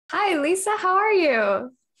Hi, Lisa. How are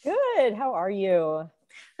you? Good. How are you?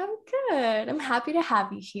 I'm good. I'm happy to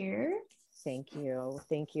have you here. Thank you.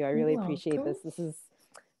 Thank you. I You're really appreciate welcome. this. I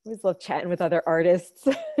always love chatting with other artists.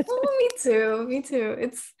 Oh, me too. Me too.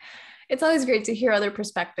 It's always great to hear other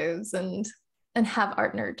perspectives and have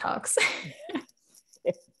art nerd talks.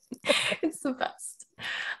 It's the best.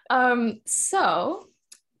 So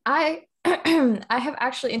I I have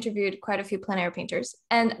actually interviewed quite a few plein air painters,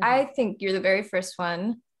 and Mhm. I think you're the very first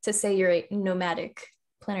one to say you're a nomadic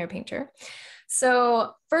plein air painter.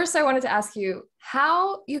 So first, I wanted to ask you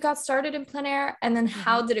how you got started in plein air, and then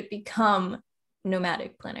how Mhm. did it become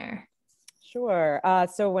nomadic plein air? Sure.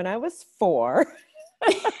 So when I was four,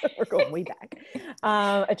 we're going way back.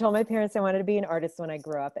 I told my parents I wanted to be an artist when I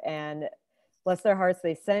grew up, and bless their hearts,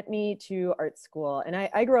 they sent me to art school. And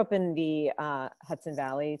I grew up in the Hudson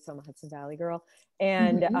Valley, so I'm a Hudson Valley girl,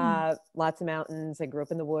 and Mhm. lots of mountains. I grew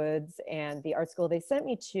up in the woods, and the art school they sent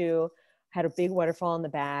me to had a big waterfall in the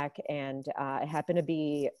back, and it happened to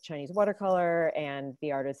be Chinese watercolor. And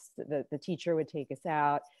the artist, the teacher would take us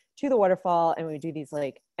out to the waterfall, and we would do these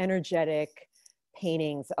like energetic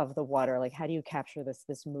paintings of the water. Like, how do you capture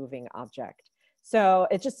this moving object? So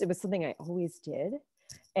it was something I always did.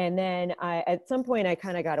 And then at some point, I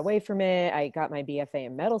kind of got away from it. I got my BFA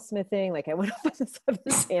in metalsmithing. Like, I went off on this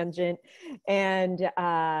other tangent, and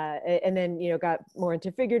then got more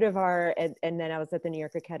into figurative art. And then I was at the New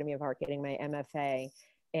York Academy of Art getting my MFA,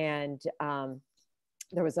 and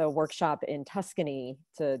there was a workshop in Tuscany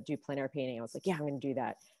to do plein air painting. I was like, yeah, I'm going to do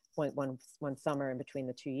that one summer in between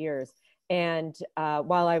the 2 years. And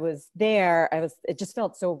while I was there, it just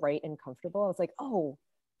felt so right and comfortable. I was like, oh,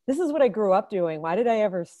 this is what I grew up doing. Why did I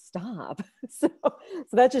ever stop? So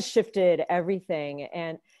that just shifted everything.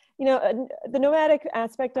 And the nomadic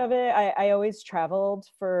aspect of it, I always traveled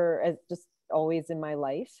just always in my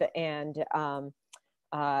life, and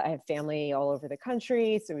I have family all over the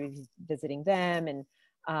country, so we've been visiting them,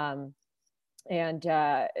 um,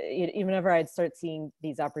 whenever I'd start seeing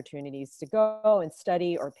these opportunities to go and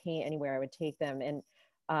study or paint anywhere, I would take them. And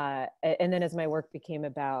then as my work became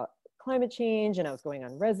about climate change, and I was going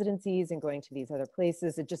on residencies and going to these other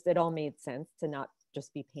places, it all made sense to not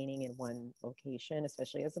just be painting in one location,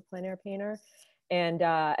 especially as a plein air painter. And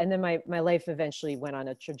then my life eventually went on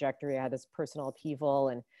a trajectory. I had this personal upheaval,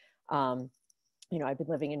 and I've been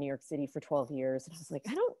living in New York City for 12 years, and I was like,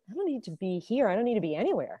 I don't need to be here. I don't need to be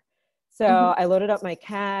anywhere. So Mhm. I loaded up my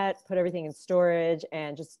cat, put everything in storage,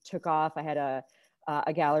 and just took off. I had a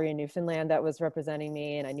gallery in Newfoundland that was representing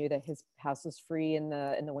me, and I knew that his house was free in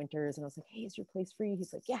the winters. And I was like, "Hey, is your place free?"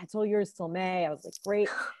 He's like, "Yeah, it's all yours till May." I was like, "Great."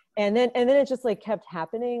 And then it just like kept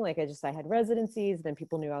happening. Like I had residencies, then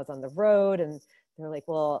people knew I was on the road, and they were like,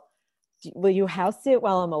 "Well, will you house it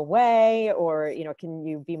while I'm away? Or, can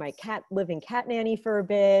you be my living cat nanny for a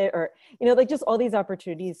bit?" Or, like just all these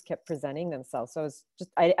opportunities kept presenting themselves. So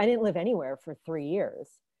I didn't live anywhere for 3 years.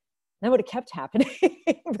 That would have kept happening.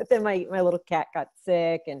 But then my little cat got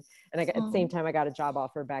sick, and at the same Oh. time, I got a job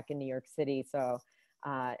offer back in New York City. So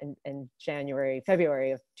in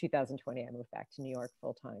February of 2020, I moved back to New York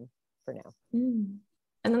full time for now. Mm.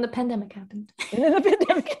 And then the pandemic happened. And then the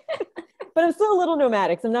pandemic, but I'm still a little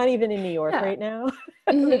nomadic. So I'm not even in New York Yeah. right now.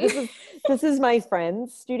 But Mhm. this is my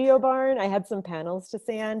friend's studio barn. I had some panels to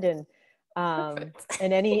sand, Perfect.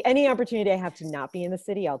 and any opportunity I have to not be in the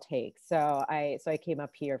city, I'll take. So I came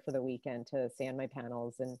up here for the weekend to sand my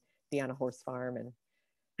panels and be on a horse farm, and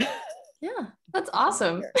Yeah, that's that's why I'm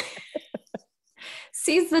awesome. here.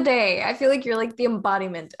 Seize the day. I feel like you're like the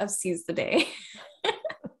embodiment of seize the day.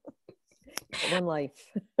 Got one life.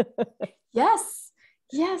 Yes.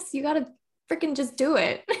 Yes, you gotta freaking just do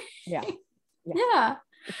it. Yeah, yeah. Yeah.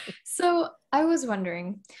 So I was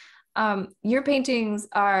wondering, your paintings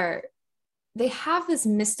they have this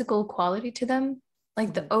mystical quality to them,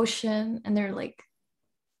 like the Mhm. ocean, and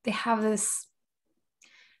they have this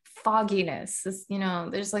fogginess.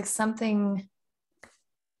 There's like something,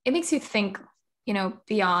 it makes you think,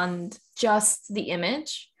 beyond just the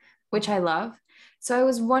image, which I Mhm. love. So I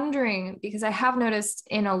was wondering, because I have noticed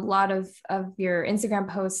in a lot of your Instagram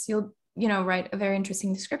posts, you'll, write a very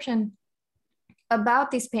interesting description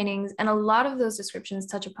about these paintings. And a lot of those descriptions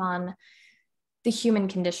touch upon the human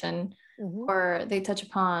condition, Mhm. or they touch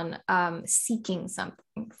upon seeking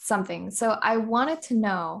something. So I wanted to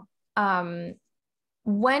know,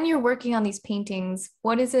 when you're working on these paintings,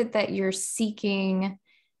 what is it that you're seeking,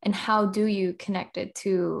 and how do you connect it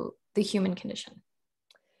to the human condition?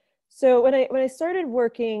 So when I started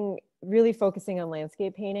working, really focusing on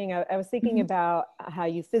landscape painting, I was thinking Mhm. about how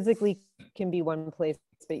you physically can be one place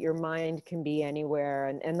but your mind can be anywhere.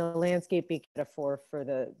 And the landscape be a metaphor for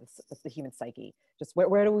the human psyche. Just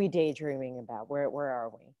where are we daydreaming about? Where are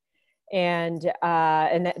we? And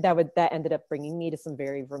that ended up bringing me to some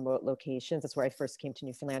very remote locations. That's where I first came to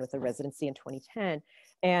Newfoundland with a residency in 2010.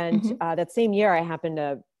 And that same year, I happened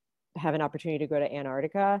to have an opportunity to go to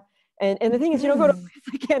Antarctica. And the thing is, you don't go to a place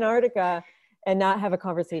like Antarctica and not have a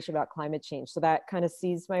conversation about climate change. So that kind of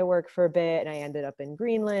seized my work for a bit. And I ended up in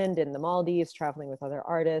Greenland and the Maldives, traveling with other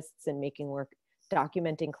artists and making work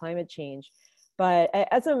documenting climate change. But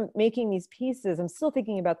as I'm making these pieces, I'm still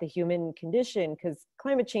thinking about the human condition, because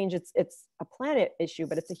climate change, it's a planet issue,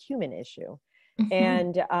 but it's a human issue.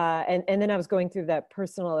 And then I was going through that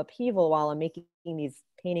personal upheaval while I'm making these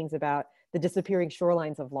paintings about the disappearing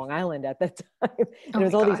shorelines of Long Island at that time. And it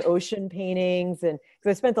was all these ocean paintings, and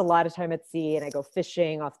because I spent a lot of time at sea, and I go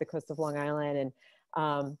fishing off the coast of Long Island,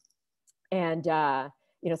 and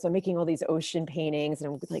so I'm making all these ocean paintings,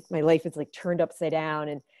 and I'm like, my life is like turned upside down,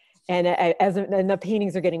 and the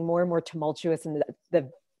paintings are getting more and more tumultuous, and the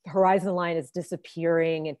horizon line is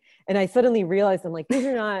disappearing, and I suddenly realized, I'm like, these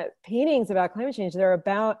are not paintings about climate change.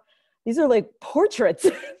 These are like portraits.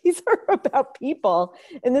 These are about people.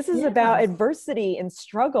 And this is about adversity and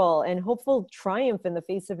struggle and hopeful triumph in the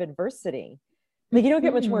face of adversity. Like, you don't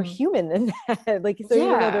get much more human than that. Like, so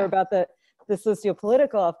even though they're about the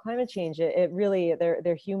socio-political of climate change, it really,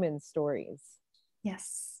 they're human stories.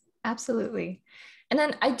 Yes, absolutely. And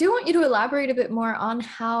then I do want you to elaborate a bit more on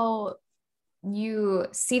how you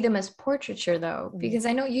see them as portraiture, though, because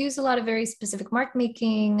I know you use a lot of very specific mark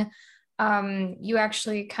making. You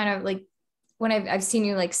actually kind of like, when I've seen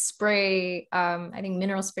you like spray, I think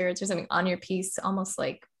mineral spirits or something on your piece, almost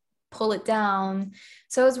like pull it down.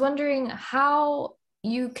 So I was wondering how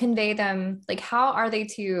you convey them, like how are they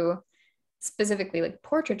to specifically like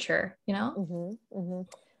portraiture, you know?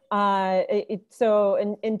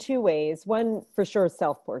 So in two ways. One, for sure,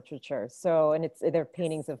 self-portraiture. So, and they're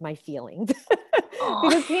paintings of my feelings.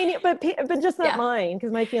 Because painting, but just not mine,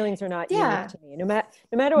 because my feelings are not unique to me. No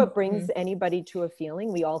matter what brings anybody to a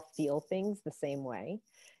feeling, we all feel things the same way.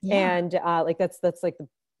 And like that's like the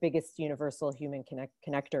biggest universal human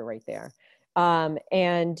connector right there.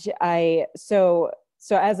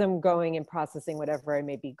 So as I'm going and processing whatever I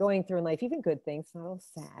may be going through in life, even good things, not all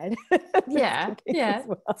sad.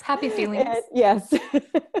 It's happy feelings. And, yes.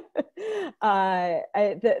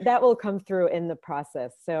 That will come through in the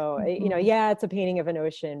process. So, it's a painting of an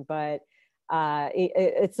ocean, but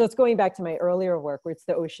it's going back to my earlier work, where it's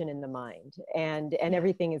the ocean in the mind, and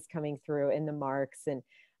everything is coming through in the marks, and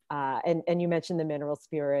you mentioned the mineral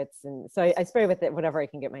spirits, and so I spray with it whatever I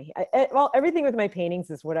can get everything with my paintings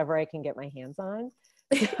is whatever I can get my hands on.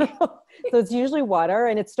 So it's usually water,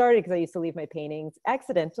 and it started because I used to leave my paintings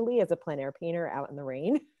accidentally as a plein air painter out in the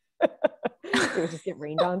rain. It would just get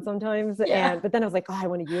rained on sometimes. But then I was like, I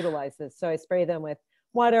want to utilize this. So I spray them with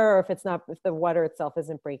water, or if the water itself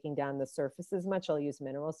isn't breaking down the surface as much, I'll use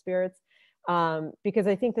mineral spirits. Because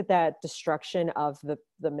I think that destruction of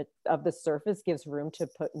the surface gives room to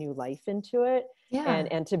put new life into it,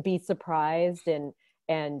 and to be surprised and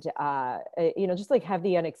just like have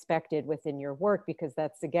the unexpected within your work, because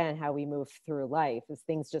that's again how we move through life, is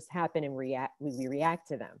things just happen and we react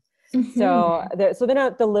to them. So they're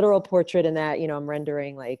not the literal portrait in that, I'm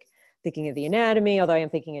rendering, like thinking of the anatomy, although I am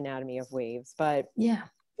thinking anatomy of waves, but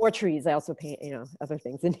or trees. I also paint, other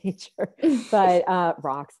things in nature, but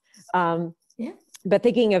rocks. But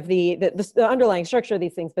thinking of the underlying structure of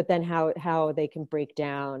these things, but then how they can break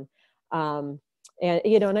down. And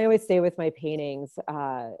I always say with my paintings,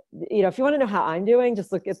 if you want to know how I'm doing,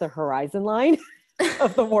 just look at the horizon line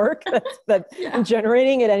of the work that I'm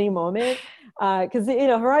generating at any moment. Because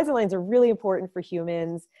horizon lines are really important for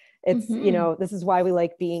humans. It's this is why we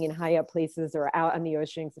like being in high up places or out on the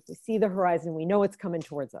oceans. If we see the horizon, we know it's coming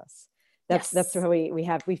towards us. That's how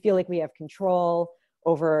we feel like we have control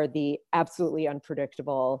over the absolutely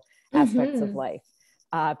unpredictable aspects of life.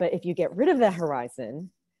 But if you get rid of that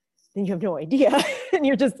horizon, then you have no idea, and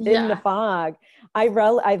you're just in the fog.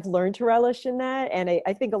 I've learned to relish in that, and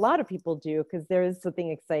I think a lot of people do, because there is something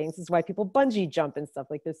exciting. This is why people bungee jump and stuff.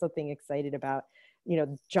 Like, there's something excited about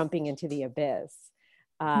jumping into the abyss.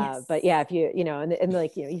 But if you and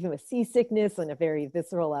like even with seasickness on a very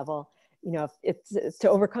visceral level, it's to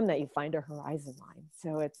overcome that, you find a horizon line.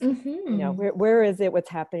 So it's where is it,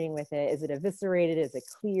 what's happening with it? Is it eviscerated? Is it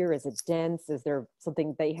clear? Is it dense? Is there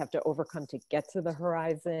something that you have to overcome to get to the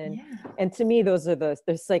horizon? And to me, those are the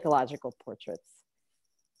psychological portraits.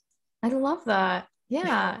 I love that.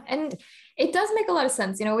 And it does make a lot of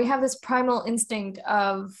sense. We have this primal instinct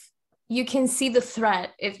of, you can see the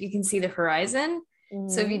threat if you can see the horizon.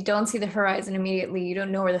 So if you don't see the horizon immediately, you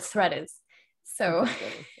don't know where the threat is. So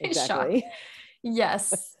Exactly. shock.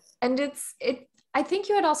 Yes. And I think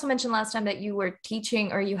you had also mentioned last time that you were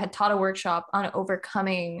teaching, or you had taught a workshop on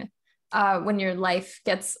overcoming when your life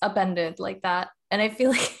gets upended like that. And I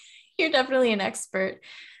feel like you're definitely an expert,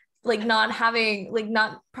 like not having, like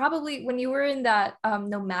not probably when you were in that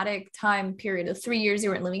nomadic time period of 3 years, you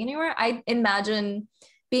weren't living anywhere. I imagine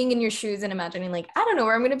being in your shoes and imagining like, I don't know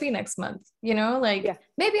where I'm going to be next month, like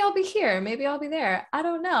maybe I'll be here, maybe I'll be there. I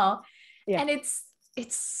don't know. And it's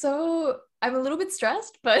so, I'm a little bit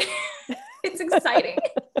stressed, but it's exciting.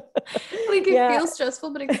 Like it feels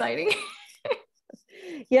stressful, but exciting.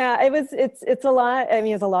 It's a lot. I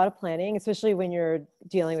mean, it's a lot of planning, especially when you're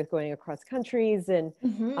dealing with going across countries and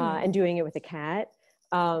doing it with a cat.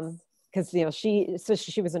 Because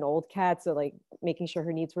she was an old cat, so like making sure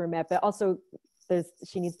her needs were met, but also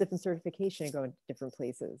she needs different certification to go into different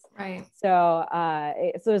places. Right. So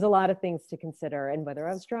so there's a lot of things to consider, and whether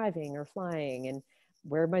I was driving or flying, and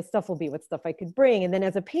where my stuff will be, what stuff I could bring. And then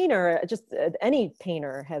as a painter, just any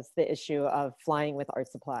painter has the issue of flying with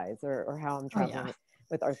art supplies, or how I'm traveling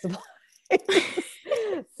with art supplies.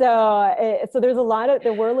 So there's a lot of,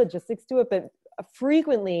 there were logistics to it, but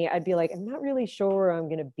frequently I'd be like, I'm not really sure where I'm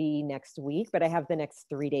going to be next week, but I have the next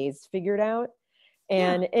 3 days figured out.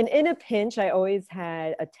 And in a pinch, I always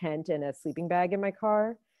had a tent and a sleeping bag in my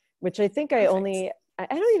car, which I think I don't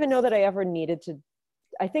even know that I ever needed to.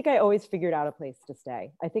 I think I always figured out a place to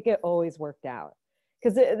stay. I think it always worked out.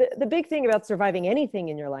 Because the big thing about surviving anything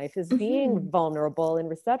in your life is being vulnerable and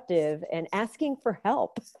receptive and asking for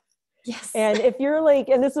help. Yes. And if you're like,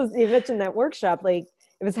 and this was, you mentioned that workshop, like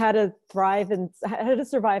it was how to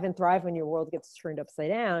survive and thrive when your world gets turned upside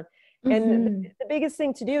down. And the biggest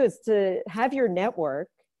thing to do is to have your network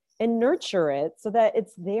and nurture it so that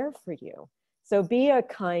it's there for you. So be a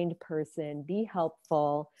kind person, be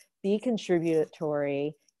helpful, be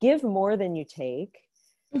contributory, give more than you take.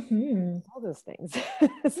 All those things.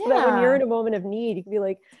 So that when you're in a moment of need, you can be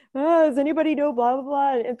like, oh, does anybody know blah, blah,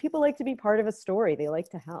 blah. And people like to be part of a story. They like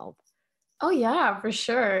to help. Oh yeah, for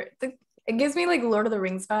sure. It gives me like Lord of the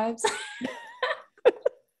Rings vibes.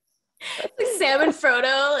 Like Sam and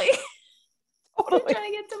Frodo, like totally.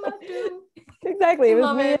 Trying to get to Mount Doom. Exactly. It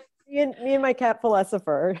was me and my cat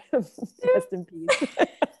philosopher. Rest in peace.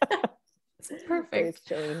 Perfect. It's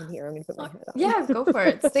chilly in here. I'm gonna put my head on. Yeah, go for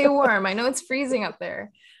it. Stay warm. I know it's freezing up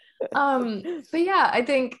there. But yeah, I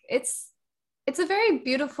think it's a very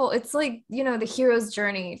beautiful, it's like, the hero's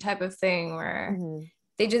journey type of thing where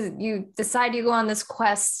you decide you go on this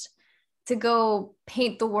quest to go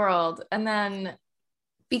paint the world, and then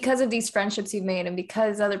because of these friendships you've made and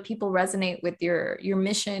because other people resonate with your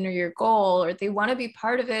mission or your goal, or they want to be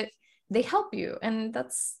part of it, they help you, and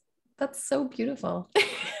that's so beautiful.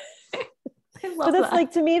 But that's that.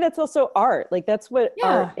 Like, to me, that's also art. Like that's what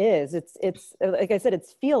art is. It's like I said,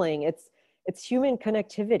 it's feeling, it's human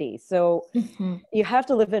connectivity. So you have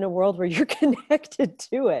to live in a world where you're connected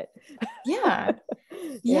to it.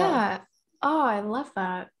 Yeah. Oh, I love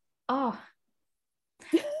that. Oh,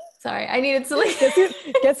 sorry, I needed to like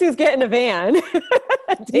guess who's getting a van.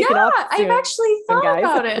 I've actually thought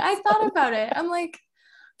about it. I thought about it. I'm like,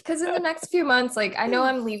 because in the next few months, like I know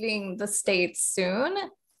I'm leaving the States soon.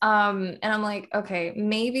 And I'm like, okay,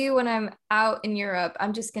 maybe when I'm out in Europe,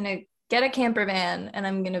 I'm just gonna get a camper van and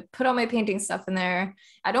I'm gonna put all my painting stuff in there.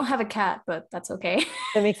 I don't have a cat, but that's okay.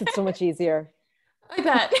 That makes it so much easier. I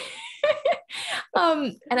bet.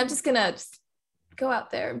 And I'm just gonna go out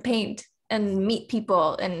there and paint and meet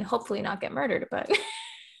people and hopefully not get murdered, but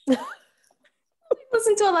I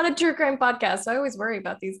listen to a lot of true crime podcasts, so I always worry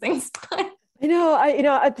about these things. I'm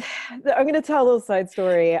going to tell a little side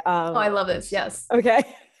story. I love this. Yes. Okay.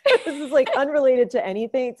 This is like unrelated to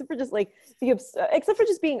anything except for just like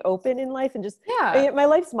being open in life, and just my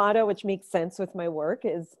life's motto, which makes sense with my work,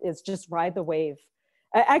 is just ride the wave.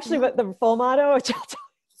 Actually, but the full motto, which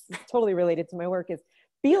is totally related to my work, is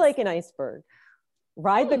be like an iceberg.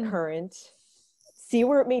 Ride the current, see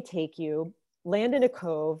where it may take you, land in a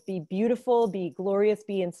cove, be beautiful, be glorious,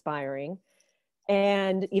 be inspiring,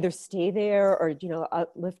 and either stay there or,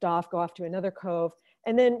 lift off, go off to another cove,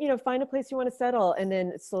 and then, find a place you want to settle, and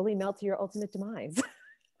then slowly melt to your ultimate demise.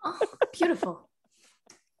 Oh, beautiful.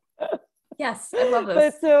 Yes, I love this.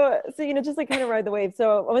 But so just like kind of ride the wave.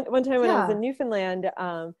 So one time when I was in Newfoundland,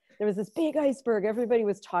 there was this big iceberg everybody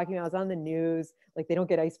was talking about. I was on the news. Like, they don't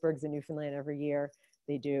get icebergs in Newfoundland every year.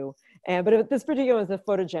 They do. But this particular one was a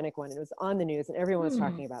photogenic one. It was on the news and everyone was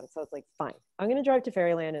talking about it. So I was like, fine, I'm going to drive to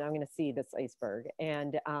Fairyland and I'm going to see this iceberg.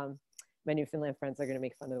 And my Newfoundland friends are going to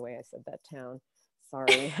make fun of the way I said that town.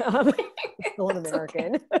 Sorry. I'm still an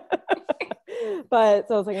American. But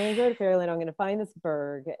so I was like, I'm gonna go to Fairyland. I'm gonna find this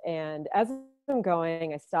burg. And as I'm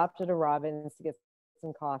going, I stopped at a Robin's to get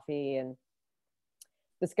some coffee, and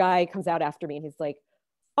this guy comes out after me, and he's like,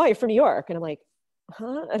 "Oh, you're from New York?" And I'm like,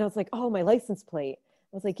 "Huh?" And I was like, "Oh, my license plate."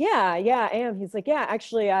 I was like, "Yeah, I am." He's like, "Yeah,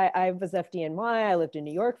 actually, I was FDNY. I lived in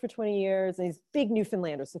New York for 20 years." And he's big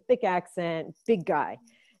Newfoundlander, so thick accent, big guy.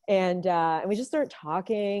 And we just start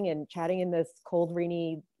talking and chatting in this cold,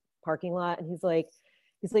 rainy parking lot. And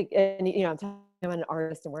and you know, I'm telling him I'm an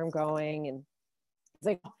artist and where I'm going. And he's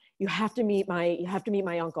like, you have to meet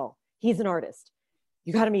my uncle. He's an artist.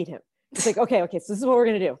 You got to meet him. He's like, okay, so this is what we're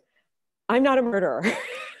gonna do. I'm not a murderer.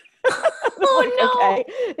 Oh like,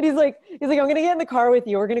 okay. And he's like, I'm gonna get in the car with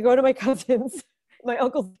you. We're gonna go to my cousin's. My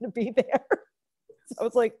uncle's gonna be there. So I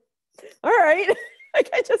was like, all right. Like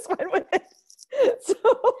I just went with it.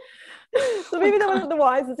 So maybe that wasn't the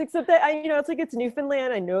wisest, except that it's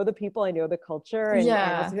Newfoundland. I know the people, I know the culture, and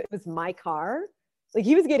also it was my car. Like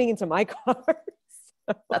he was getting into my car.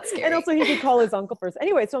 That's scary. And also he could call his uncle first.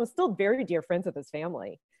 Anyway, so I'm still very dear friends with his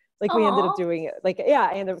family. Like we ended up doing it. Like,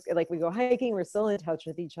 yeah, and like we go hiking, we're still in touch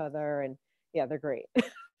with each other, and yeah, they're great.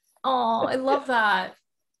 Oh, I love that.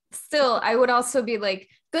 Still, I would also be like,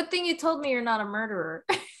 good thing you told me you're not a murderer.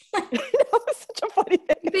 That was such a funny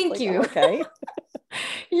thing. Thank like, you. oh, okay.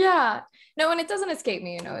 Yeah. No, and it doesn't escape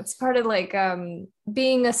me, it's part of like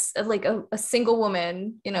being a single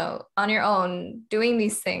woman, on your own, doing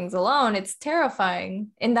these things alone. It's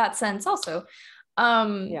terrifying in that sense also.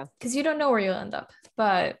 Yeah. Because you don't know where you'll end up.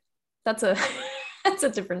 But that's a that's a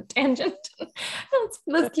different tangent.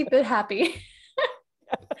 let's keep it happy.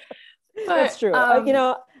 But, that's true.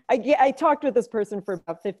 I talked with this person for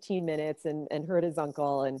about 15 minutes and heard his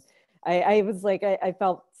uncle, and I was like, I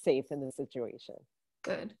felt safe in the situation.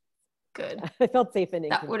 Good. I felt safe and in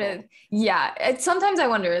that control. would have, yeah. Sometimes I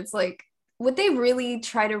wonder, it's like, would they really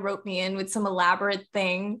try to rope me in with some elaborate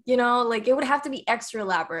thing? Like it would have to be extra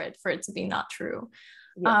elaborate for it to be not true.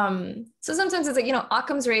 Yeah. So sometimes it's like,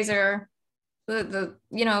 Occam's razor, the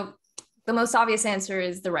most obvious answer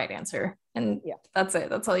is the right answer. And yeah, that's it.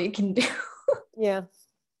 That's all you can do. Yeah.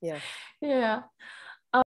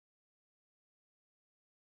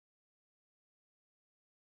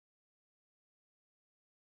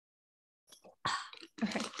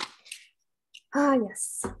 Okay.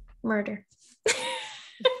 Yes. Murder.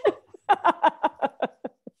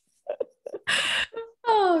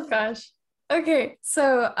 Oh gosh. Okay.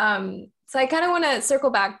 So I kind of want to circle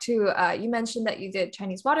back to you mentioned that you did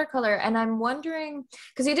Chinese watercolor, and I'm wondering,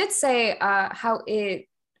 because you did say how it's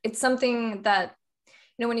something that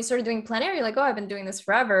when you started doing plein air, you're like, oh, I've been doing this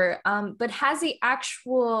forever. But has the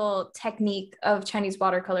actual technique of Chinese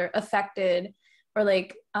watercolor affected, or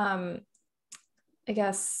like I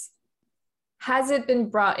guess, has it been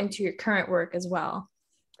brought into your current work as well?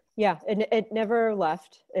 Yeah, it never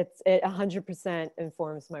left. It 100%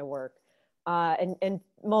 informs my work in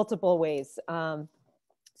multiple ways.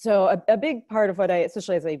 So a big part of what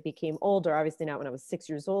especially as I became older, obviously not when I was 6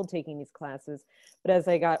 years old taking these classes, but as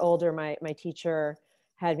I got older, my teacher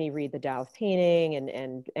had me read the Tao of Painting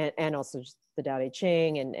and also just the Tao Te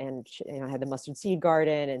Ching, and I had the Mustard Seed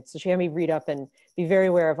Garden, and so she had me read up and be very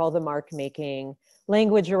aware of all the mark making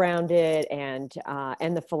language around it, and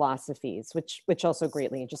the philosophies, which also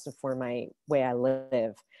greatly just inform my way I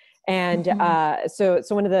live. And so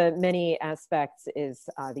one of the many aspects is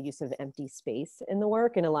the use of empty space in the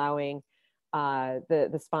work, and allowing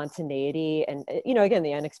the spontaneity and again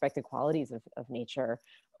the unexpected qualities of nature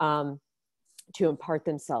to impart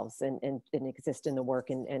themselves and exist in the work,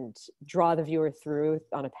 and draw the viewer through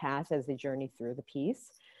on a path as they journey through the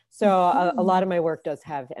piece. So a lot of my work does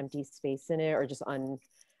have empty space in it, or just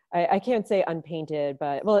I can't say unpainted,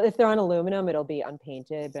 but well, if they're on aluminum, it'll be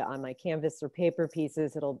unpainted, but on my canvas or paper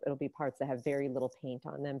pieces, it'll be parts that have very little paint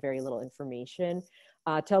on them, very little information,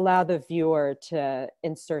 to allow the viewer to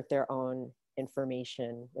insert their own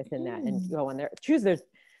information within that and go on there, choose their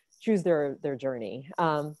journey.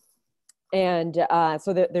 So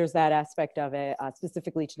there's that aspect of it,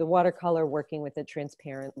 specifically to the watercolor, working with it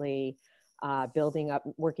transparently, building up,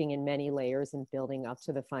 working in many layers and building up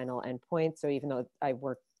to the final endpoint. So even though I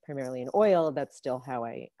work primarily in oil, that's still how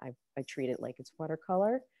I treat it, like it's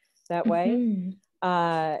watercolor that way.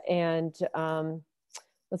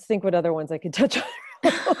 Let's think what other ones I could touch on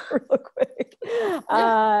real quick.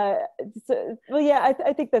 I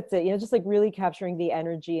think that's it. Just like really capturing the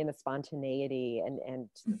energy and the spontaneity and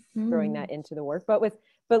throwing that into the work, but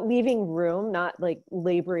leaving room, not like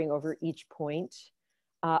laboring over each point.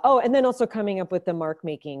 And then also coming up with the mark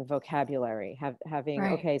making vocabulary, having,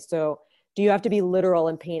 right. Okay, so do you have to be literal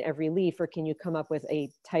and paint every leaf, or can you come up with a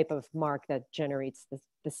type of mark that generates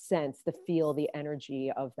the sense, the feel, the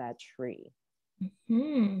energy of that tree?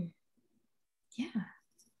 Hmm. Yeah.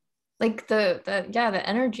 Like the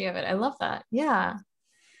energy of it. I love that. Yeah.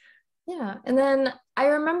 Yeah. And then I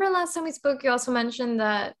remember last time we spoke, you also mentioned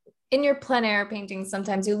that in your plein air paintings,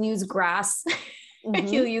 sometimes you'll use grass.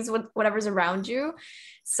 You'll use whatever's around you.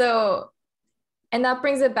 So, and that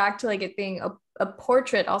brings it back to like it being a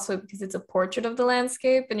portrait also, because it's a portrait of the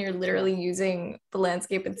landscape and you're literally using the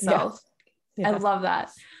landscape itself. Yeah. I love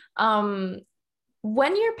that.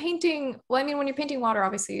 When you're painting, well, I mean, when you're painting water,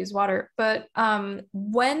 obviously you use water, but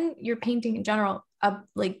when you're painting in general,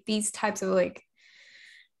 like these types of like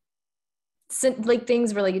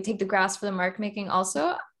things where like you take the grass for the mark making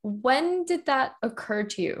also, when did that occur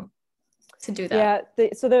to you to do that? Yeah.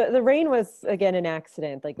 So the rain was, again, an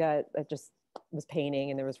accident. Like that, I just was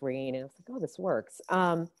painting and there was rain and I was like, oh, this works.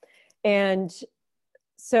 And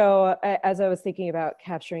so as I was thinking about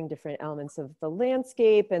capturing different elements of the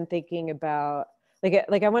landscape and thinking about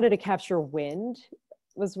like I wanted to capture wind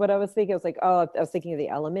was what I was thinking. I was like, oh, I was thinking of the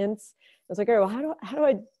elements. I was like, all right, well, how do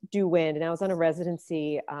I do wind? And I was on a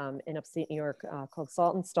residency in upstate New York called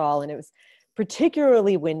Salt and Stall, and it was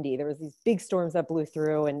particularly windy. There was these big storms that blew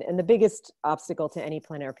through, and the biggest obstacle to any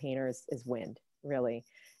plein air painter is wind, really.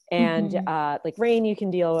 And like rain, you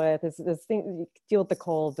can deal with this thing. You can deal with the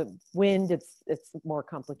cold, but wind, it's more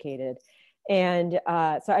complicated. And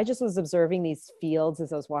so I just was observing these fields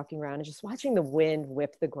as I was walking around and just watching the wind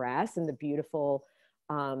whip the grass and the beautiful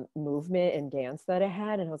movement and dance that it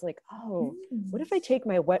had. And I was like, oh, what if I take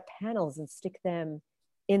my wet panels and stick them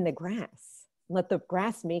in the grass, let the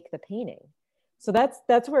grass make the painting? So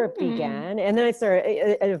that's where it began. And then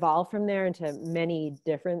it evolved from there into many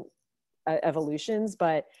different evolutions,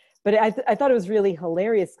 but I thought it was really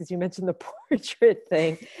hilarious because you mentioned the portrait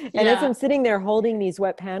thing. And as I'm sitting there holding these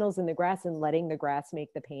wet panels in the grass and letting the grass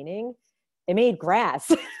make the painting, it made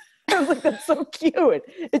grass. I was like, that's so cute.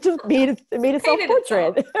 It just made a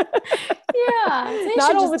self-portrait. Yeah.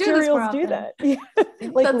 Not all materials do that.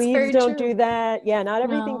 Like That's leaves don't true. do that. Yeah, not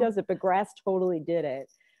everything does it, but grass totally did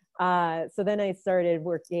it. So then I started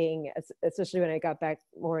working, especially when I got back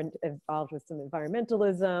more involved with some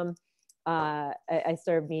environmentalism. I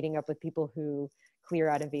started meeting up with people who clear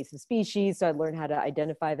out invasive species. So I'd learn how to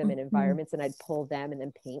identify them in environments, and I'd pull them and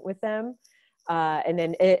then paint with them. And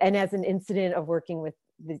as an incident of working with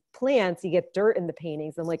the plants, you get dirt in the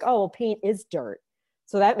paintings. I'm like, oh, well, paint is dirt.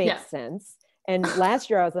 So that makes sense. And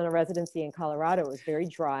last year I was on a residency in Colorado. It was very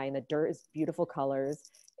dry and the dirt is beautiful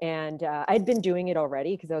colors. And I'd been doing it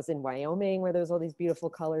already because I was in Wyoming where there was all these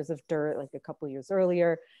beautiful colors of dirt like a couple of years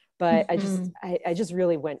earlier. But I just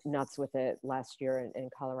really went nuts with it last year in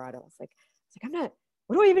Colorado. I was like,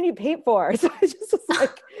 what do I even need paint for? So I just was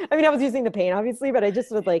like, I mean, I was using the paint obviously, but I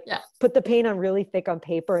just would like put the paint on really thick on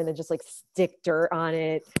paper and then just like stick dirt on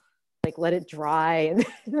it, like let it dry and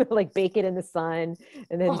like bake it in the sun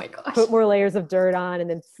and then put more layers of dirt on and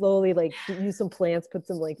then slowly like use some plants, put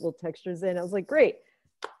some like little textures in. I was like, great,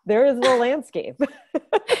 there is the landscape.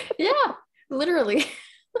 Yeah, literally.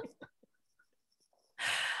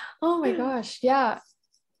 Oh my gosh. Yeah.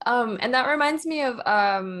 And that reminds me of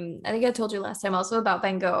I think I told you last time also about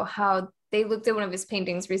Van Gogh, how they looked at one of his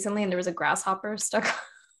paintings recently and there was a grasshopper stuck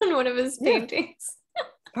on one of his paintings.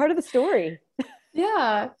 Part of the story.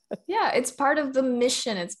 Yeah. It's part of the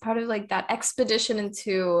mission. It's part of like that expedition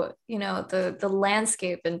into, you know, the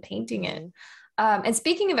landscape and painting it. And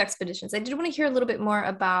speaking of expeditions, I did want to hear a little bit more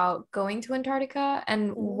about going to Antarctica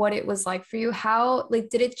and what it was like for you. How, like,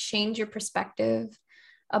 did it change your perspective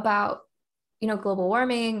about, you know, global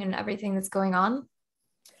warming and everything that's going on?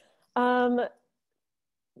 Well,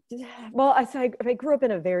 I grew up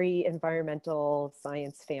in a very environmental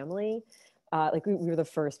science family. Like we were the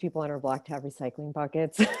first people on our block to have recycling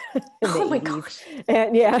buckets in the 80s. Gosh.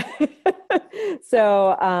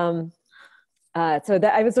 And so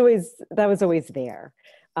that was always there.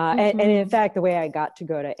 And in fact, the way I got to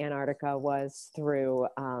go to Antarctica was through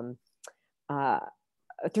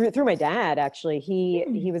my dad. Actually,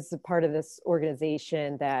 he was a part of this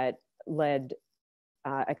organization that led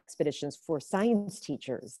expeditions for science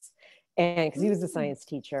teachers, and because he was a science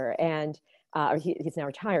teacher, and he's now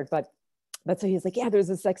retired, but so he's like, yeah, there's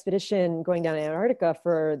this expedition going down to Antarctica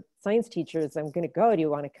for science teachers. I'm going to go. Do you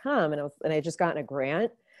want to come? And I just gotten a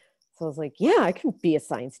grant, so I was like, yeah, I can be a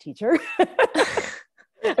science teacher.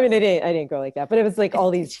 I mean, I didn't go like that, but it was like all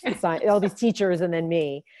these teachers and then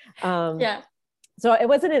me. So it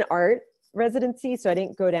wasn't an art residency, so I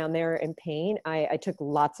didn't go down there and paint. I took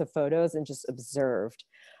lots of photos and just observed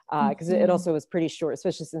because it also was pretty short,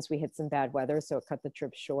 especially since we had some bad weather, so it cut the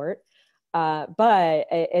trip short. But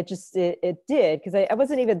it did, because I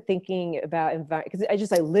wasn't even thinking about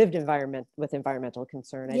because I lived with environmental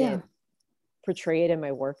concern. I didn't portray it in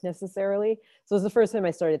my work necessarily. So it was the first time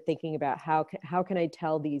I started thinking about how can I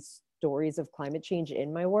tell these stories of climate change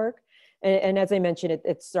in my work. And as I mentioned,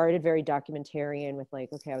 it started very documentarian with like,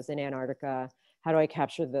 okay, I was in Antarctica. How do I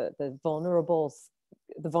capture the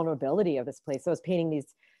vulnerability of this place? So I was painting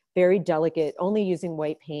these very delicate, only using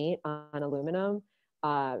white paint on aluminum,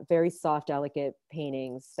 very soft, delicate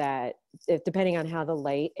paintings that, depending on how the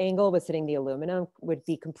light angle was hitting the aluminum, would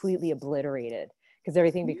be completely obliterated, because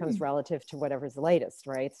everything becomes relative to whatever's lightest,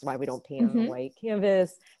 right? That's why we don't paint on a white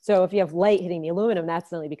canvas. So if you have light hitting the aluminum, that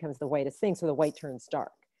suddenly becomes the whitest thing. So the white turns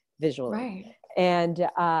dark visually. Right. And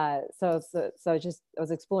so I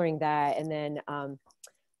was exploring that. And then an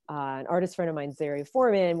artist friend of mine, Zari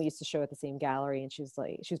Foreman, we used to show at the same gallery, and she was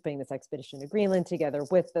putting this expedition to Greenland together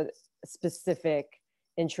with the specific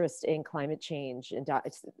interest in climate change and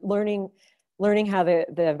learning how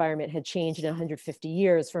the environment had changed in 150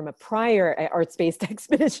 years from a prior arts-based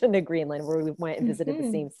expedition to Greenland, where we went and visited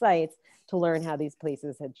the same sites to learn how these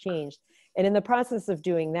places had changed. And in the process of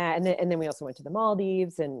doing that, and then we also went to the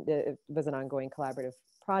Maldives, and it was an ongoing collaborative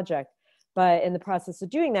project. But in the process of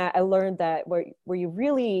doing that, I learned that where you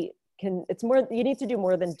really can, you need to do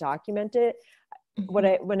more than document it. When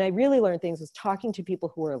I really learned things was talking to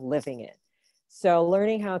people who are living it. So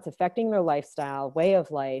learning how it's affecting their lifestyle, way of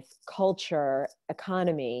life, culture,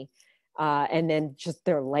 economy, and then just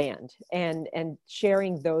their land, and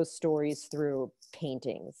sharing those stories through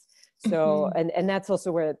paintings. So, and that's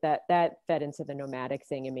also where that fed into the nomadic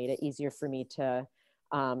thing and made it easier for me to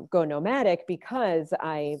go nomadic, because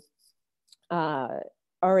I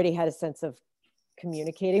already had a sense of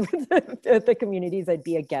communicating with the communities I'd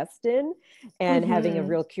be a guest in, and having a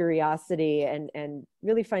real curiosity and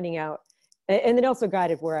really finding out, and it also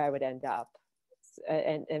guided where I would end up.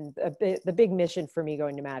 And the big mission for me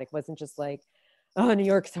going nomadic wasn't just like, oh, New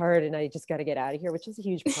York's hard and I just got to get out of here, which is a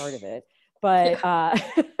huge part of it. But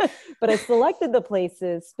but I selected the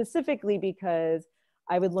places specifically because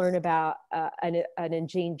I would learn about an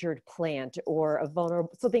endangered plant, or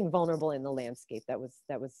something vulnerable in the landscape that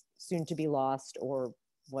was soon to be lost, or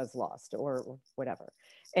was lost, or whatever,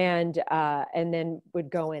 and then would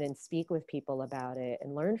go in and speak with people about it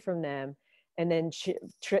and learn from them, and then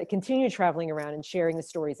continue traveling around and sharing the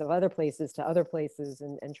stories of other places to other places,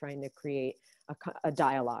 and trying to create a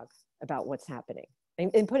dialogue about what's happening,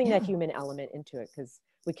 and putting that human element into it, because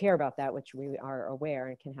we care about that, which we are aware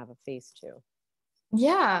and can have a face to.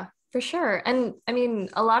 Yeah, for sure. And I mean,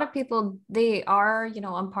 a lot of people, they are,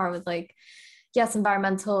 on par with like, yes,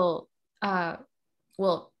 environmental,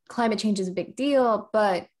 well, climate change is a big deal,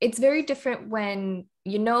 but it's very different when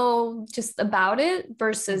you know just about it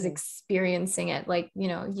versus experiencing it. Like,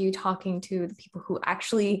 you talking to the people who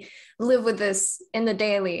actually live with this in the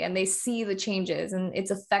daily, and they see the changes and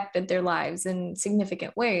it's affected their lives in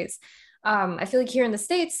significant ways. I feel like here in the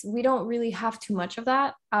States, we don't really have too much of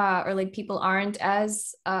that, or like people aren't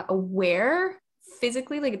as aware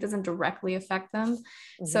physically, like it doesn't directly affect them.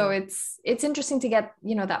 So it's interesting to get,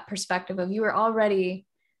 that perspective of, you were already,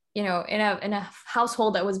 in a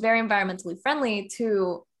household that was very environmentally friendly,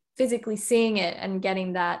 to physically seeing it and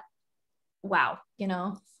getting that, wow,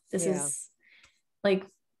 this is like,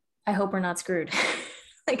 I hope we're not screwed.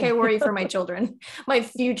 Like, I worry for my children, my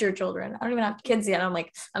future children. I don't even have kids yet. I'm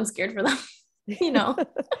like, I'm scared for them,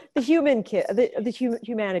 the human kid, the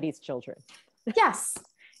humanity's children. Yes.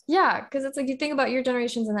 Yeah. Cause it's like, you think about your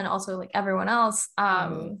generations, and then also like everyone else,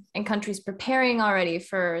 and countries preparing already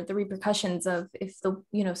for the repercussions of if the,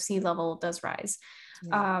 sea level does rise.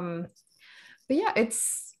 But yeah,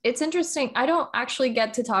 it's interesting. I don't actually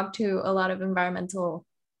get to talk to a lot of environmental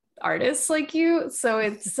artists like you, so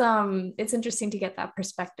it's interesting to get that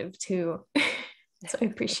perspective too. So I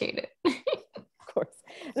appreciate it. Of course.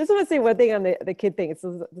 I just want to say one thing on the kid thing. This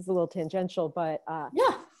is a little tangential, but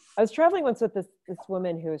yeah, I was traveling once with this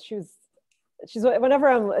woman who she's whenever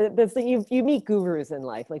I'm this, you meet gurus in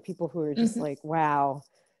life, like people who are just like, wow,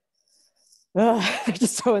 they're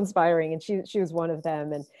just so inspiring, and she was one of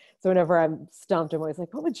them. And so whenever I'm stumped, I'm always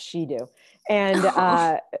like, what would she do? And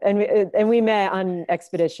and we met on an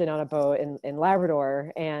expedition on a boat in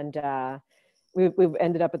Labrador, and we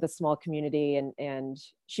ended up at this small community, and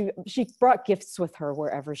she brought gifts with her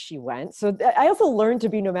wherever she went. So I also learned to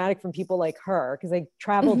be nomadic from people like her, because I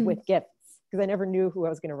traveled with gifts, because I never knew who I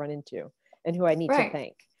was going to run into and who I need to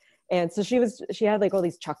thank. And so she had like all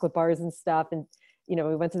these chocolate bars and stuff, and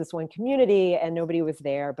we went to this one community and nobody was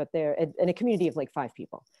there, but in a community of like 5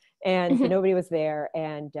 people. And but nobody was there.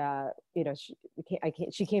 And you know,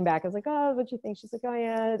 she came back. I was like, oh, what'd you think? She's like, oh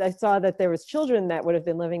yeah, I saw that there was children that would have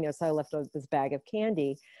been living there, so I left this bag of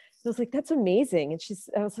candy. I was like, that's amazing. And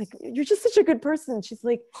I was like, you're just such a good person. She's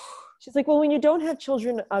like, well, when you don't have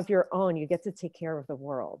children of your own, you get to take care of the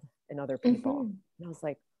world and other people. And I was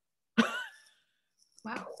like,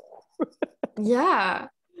 wow. Yeah.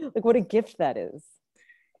 Like, what a gift that is.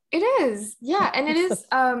 It is. Yeah. And it is,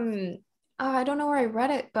 I don't know where I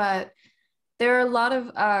read it, but there are a lot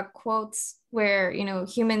of quotes where, you know,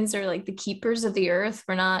 humans are like the keepers of the earth.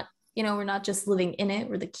 We're not, you know, we're not just living in it,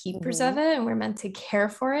 we're the keepers of it, and we're meant to care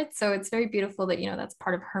for it. So it's very beautiful that, you know, that's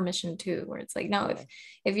part of her mission too, where it's like, no,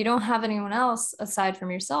 if you don't have anyone else aside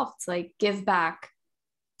from yourself, it's like, give back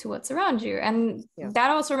to what's around you. And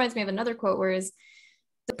that also reminds me of another quote, whereas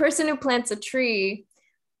the person who plants a tree,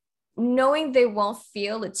 knowing they won't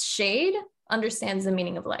feel its shade, understands the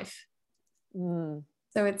meaning of life. So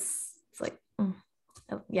it's like,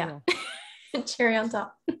 cherry on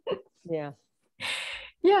top. Yeah.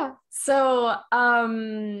 So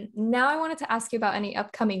now I wanted to ask you about any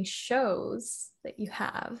upcoming shows that you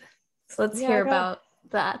have. So let's hear about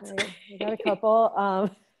that. I got a couple.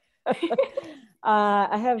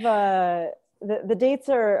 I have the dates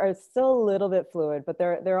are still a little bit fluid, but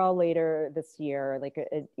they're all later this year, like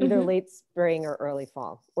either late spring or early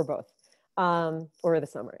fall, or both, or the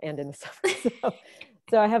summer and in the summer.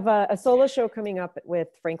 So I have a solo show coming up with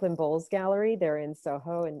Franklin Bowles Gallery. They're in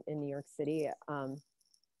Soho in New York City.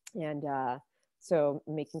 So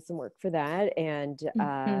making some work for that. And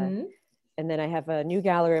then I have a new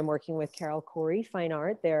gallery I'm working with, Carol Corey Fine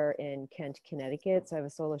Art. They're in Kent, Connecticut. So I have a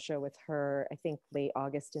solo show with her, I think late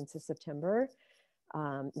August into September.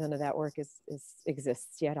 None of that work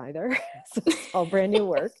exists yet either. So it's all brand new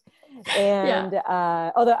work. And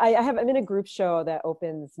although I'm in a group show that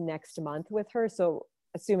opens next month with her. So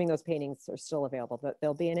assuming those paintings are still available, but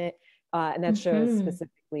they'll be in it. And that show is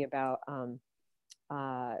specifically about,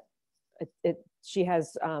 she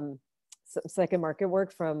has some second market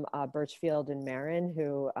work from Birchfield and Marin,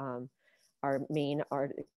 who are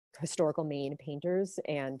historical Maine painters.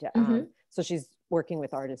 And so she's working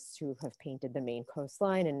with artists who have painted the Maine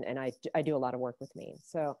coastline, and I do a lot of work with Maine.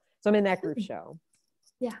 So I'm in that group show.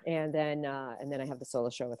 Yeah. And then I have the solo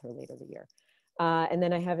show with her later the year. And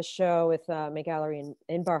then I have a show with my gallery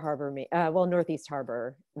in Bar Harbor, Northeast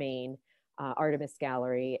Harbor, Maine, Artemis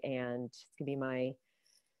Gallery. And it's gonna be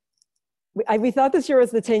we thought this year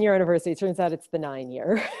was the 10-year anniversary. It turns out it's the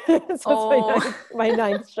 9-year. So it's my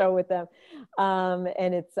ninth show with them.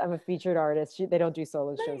 And I'm a featured artist. They don't do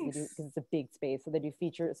solo shows because it's a big space. So they do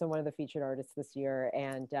one of the featured artists this year.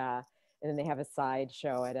 And then they have a side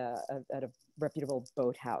show at a reputable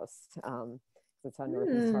boathouse. It's on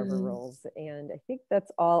Northeast Harbor Rolls. And I think that's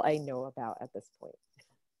all I know about at this point.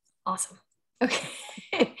 Awesome.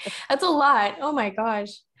 Okay. That's a lot. Oh my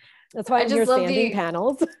gosh. That's why I'm here standing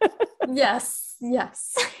panels. Yes.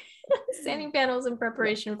 Standing panels in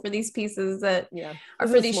preparation for these pieces that are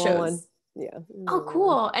for these shows. One. Yeah. Oh,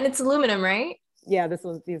 cool. And it's aluminum, right? Yeah,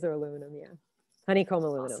 these are aluminum, honeycomb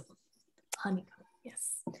aluminum. Awesome. Honeycomb,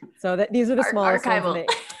 yes. So these are the smallest ones.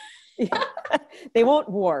 They won't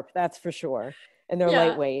warp, that's for sure. And they're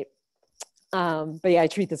lightweight. But I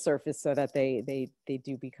treat the surface so that they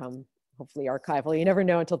do become hopefully archival. You never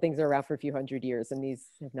know until things are around for a few hundred years, and these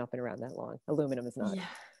have not been around that long. Aluminum is not,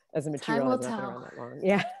 as a material, has not been around that long.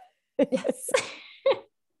 Yeah. Yes.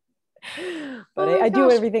 But I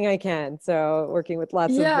do everything I can. So working with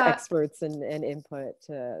lots of experts and input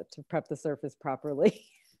to prep the surface properly.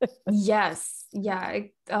 Yes. Yeah.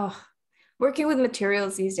 Working with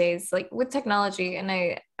materials these days, like with technology,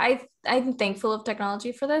 and I'm thankful of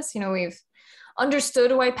technology for this. You know, we've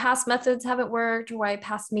understood why past methods haven't worked, or why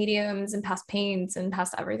past mediums and past paints and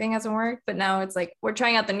past everything hasn't worked. But now it's like we're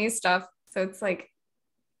trying out the new stuff. So it's like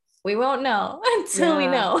we won't know until we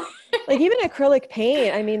know. Like even acrylic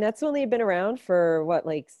paint, I mean, that's only been around for what,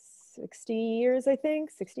 like 60 years, I think,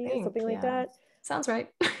 60 years, something like that. Sounds right.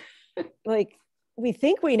 Like we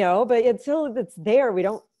think we know, but until it's there, we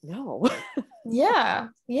don't know. Yeah.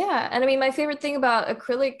 And I mean, my favorite thing about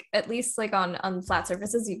acrylic, at least like on flat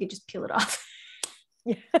surfaces, you could just peel it off.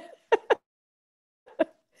 Yeah.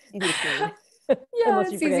 Easy to clean. Yeah,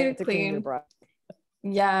 it's easy to clean. Your brush.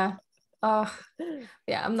 Yeah.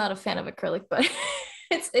 I'm not a fan of acrylic, but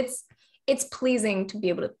it's pleasing to be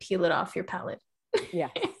able to peel it off your palette.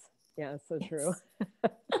 Yes. Yeah, so true.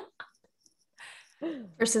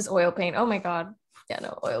 Versus oil paint. Oh my God. Yeah,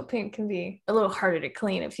 no, oil paint can be a little harder to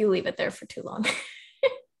clean if you leave it there for too long.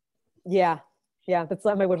 Yeah. That's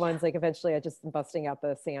like my wood ones. Like eventually I just am busting out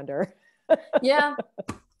the sander. Yeah.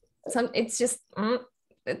 It's just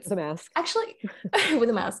it's The mask. actually with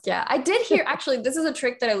a mask. Yeah. I did hear, actually, this is a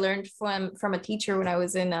trick that I learned from a teacher when I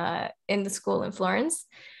was in the school in Florence.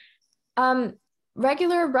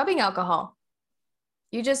 Regular rubbing alcohol.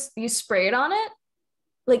 You spray it on it.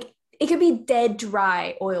 Like it could be dead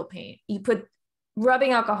dry oil paint. You put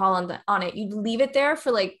rubbing alcohol on it. You leave it there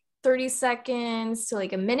for like 30 seconds to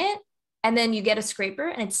like a minute, and then you get a scraper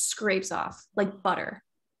and it scrapes off like butter.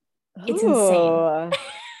 It's insane.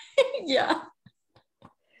 Yeah.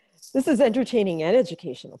 This is entertaining and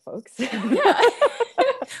educational, folks. Yeah.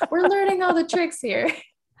 We're learning all the tricks here.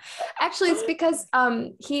 Actually, it's because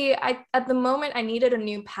at the moment I needed a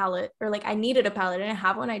new palette, or like I needed a palette. I didn't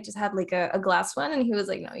have one. I just had like a glass one, and he was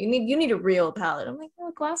like, "No, you need a real palette." I'm like, "No,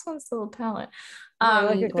 a glass one's still a palette." I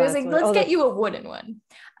like a He was like, glass one. "Let's get you a wooden one."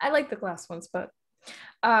 I like the glass ones, but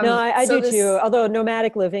no, I do too. Although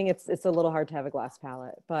nomadic living, it's a little hard to have a glass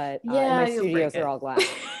palette, but yeah, my studios are all glass.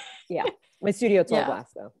 Yeah, my studio's all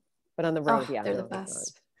glass though, but on the road, they're the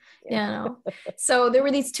best. Yeah, no. So there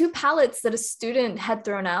were these 2 palettes that a student had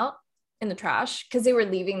thrown out in the trash because they were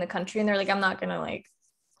leaving the country, and they're like, I'm not gonna like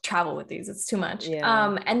travel with these, it's too much.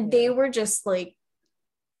 They were just like,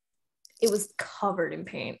 it was covered in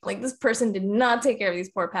paint. Like this person did not take care of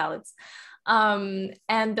these poor palettes.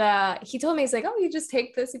 He told me, he's like, oh, you just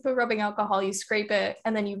take this, you put rubbing alcohol, you scrape it,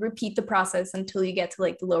 and then you repeat the process until you get to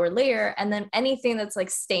like the lower layer, and then anything that's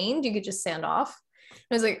like stained you could just sand off. And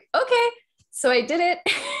I was like, okay. So I did it.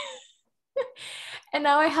 And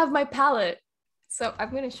now I have my palette. So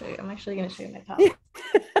I'm going to show you. I'm actually going to show you my palette.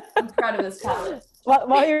 I'm proud of this palette.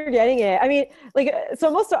 While you're getting it, I mean, like,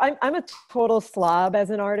 so I'm a total slob as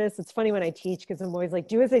an artist. It's funny when I teach, because I'm always like,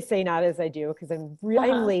 do as I say, not as I do, because I'm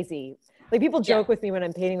lazy. Like people joke with me when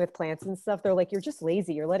I'm painting with plants and stuff. They're like, you're just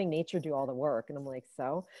lazy. You're letting nature do all the work. And I'm like,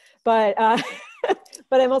 so, but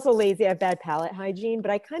I'm also lazy. I have bad palette hygiene, but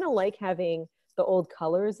I kind of like having the old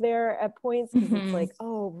colors there at points, because it's like,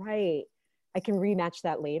 oh, right, I can rematch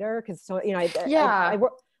that later. Because I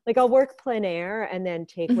work, like I'll work plein air and then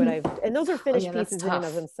take what and those are finished pieces in and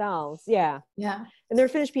of themselves. Yeah. And they're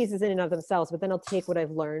finished pieces in and of themselves, but then I'll take what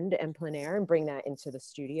I've learned in plein air and bring that into the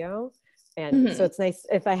studio. And so it's nice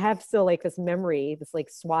if I have still like this memory, this like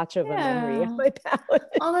swatch of a memory of my palette.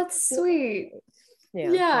 Oh, that's sweet.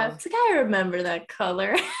 It's like, I remember that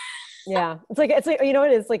color. It's like you know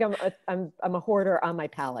what it is, like I'm a hoarder on my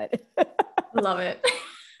palette. Love it.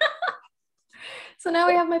 So now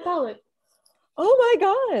we have my palette. Oh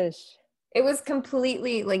my gosh. It was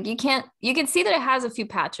completely like, you can see that it has a few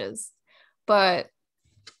patches, but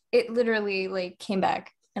it literally like came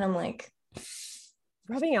back, and I'm like,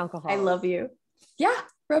 rubbing alcohol. I love you. Yeah,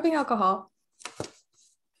 rubbing alcohol.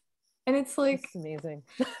 And it's like, it's amazing.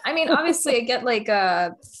 I mean, obviously I get like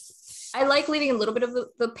I like leaving a little bit of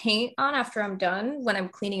the paint on after I'm done when I'm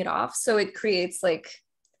cleaning it off, so it creates like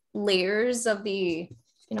layers of the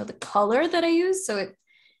the color that I use, so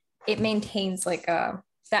it maintains like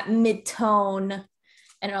that mid-tone,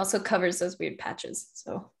 and it also covers those weird patches.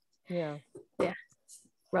 So yeah,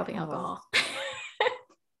 rubbing alcohol.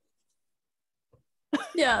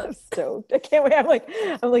 Yeah, I'm stoked. I can't wait. I'm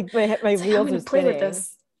like my wheels are spinning. Play with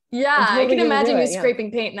this. Yeah, totally I can imagine you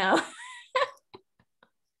scraping paint now.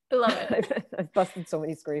 I love it. I've busted so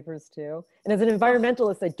many scrapers too. And as an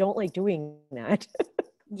environmentalist, I don't like doing that.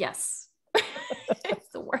 Yes. It's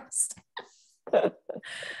the worst.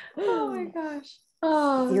 Oh my gosh.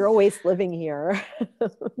 Oh, zero waste living here.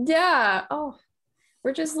 Yeah. Oh,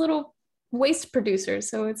 we're just little waste producers.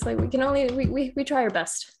 So it's like we can only we try our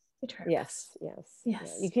best. We try our best. Yes.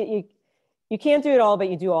 Yeah. You can't do it all, but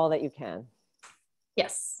you do all that you can.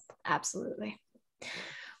 Yes, absolutely.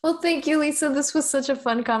 Well, thank you, Lisa. This was such a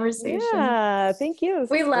fun conversation. Yeah, thank you.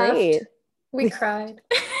 We laughed. Great. We cried.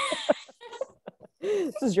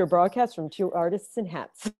 This is your broadcast from 2 artists in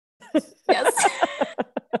hats. Yes.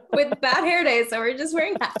 With bad hair days, so we're just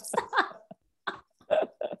wearing hats.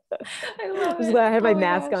 I love it. I had my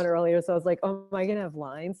mask on earlier, so I was like, oh, am I going to have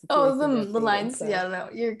lines? Oh, the lines. So. Yeah, no,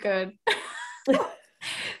 you're good.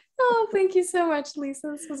 Oh, thank you so much,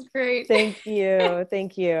 Lisa. This was great. Thank you.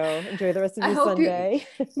 Thank you. Enjoy the rest of your Sunday.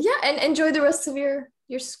 And enjoy the rest of your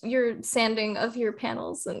sanding of your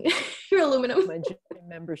panels and your aluminum. My gym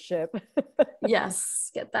membership.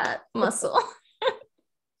 Yes, get that muscle.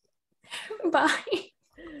 Bye.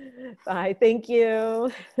 Bye. Thank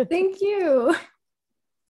you. Thank you.